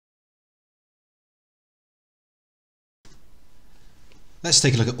Let's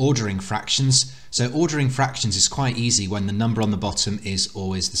take a look at ordering fractions. So ordering fractions is quite easy when the number on the bottom is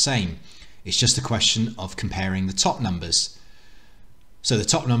always the same. It's just a question of comparing the top numbers. So the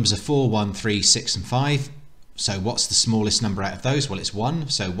top numbers are 4, 1, 3, 6 and 5. So what's the smallest number out of those? Well, it's 1.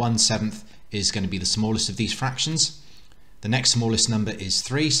 So 1/7 is going to be the smallest of these fractions. The next smallest number is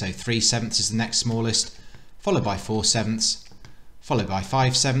 3. So 3/7 is the next smallest, followed by 4/7, followed by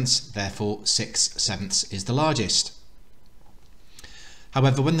 5/7. Therefore 6/7 is the largest.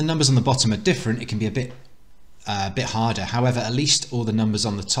 However, when the numbers on the bottom are different, it can be a bit harder. However, at least all the numbers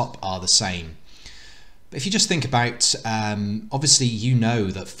on the top are the same. But if you just think about, obviously you know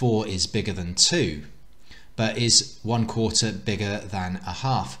that 4 is bigger than 2, but is 1/4 bigger than a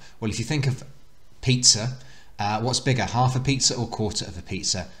half? Well, if you think of pizza, what's bigger, half a pizza or quarter of a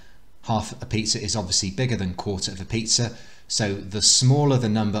pizza? Half a pizza is obviously bigger than quarter of a pizza, so the smaller the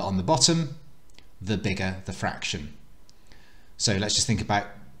number on the bottom, the bigger the fraction. So let's just think about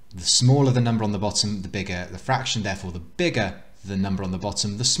the smaller the number on the bottom, the bigger the fraction. Therefore, the bigger the number on the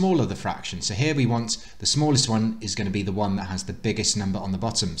bottom, the smaller the fraction. So here we want the smallest one is going to be the one that has the biggest number on the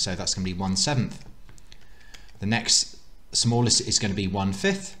bottom. So that's going to be 1/7. The next smallest is going to be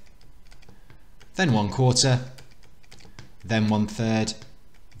 1/5, then 1/4, then 1/3,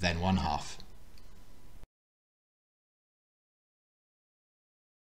 then 1/2.